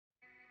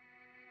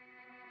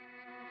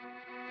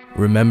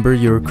Remember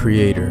your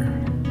Creator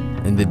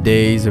in the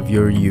days of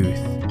your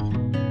youth,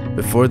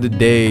 before the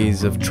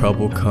days of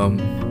trouble come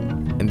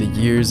and the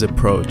years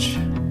approach,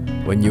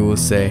 when you will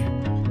say,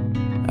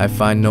 I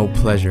find no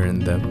pleasure in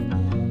them.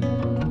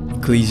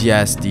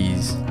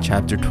 Ecclesiastes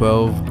chapter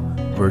 12,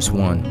 verse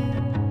 1.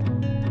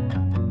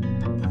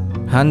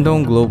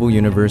 Handong Global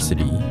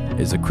University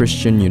is a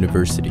Christian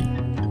university.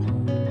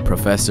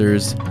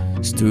 Professors,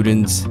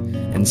 students,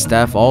 and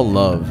staff all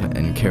love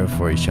and care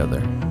for each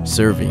other,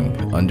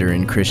 serving under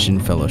in Christian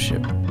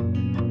fellowship.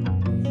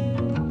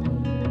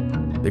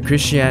 The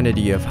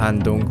Christianity of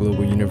Handong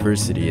Global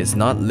University is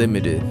not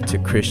limited to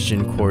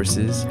Christian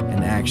courses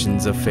and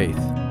actions of faith.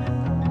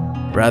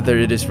 Rather,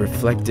 it is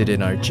reflected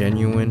in our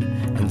genuine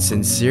and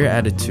sincere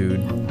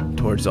attitude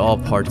towards all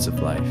parts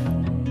of life.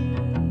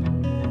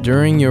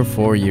 During your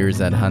 4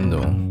 years at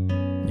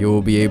Handong, you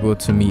will be able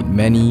to meet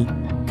many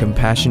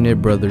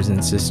compassionate brothers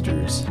and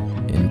sisters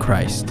in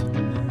Christ.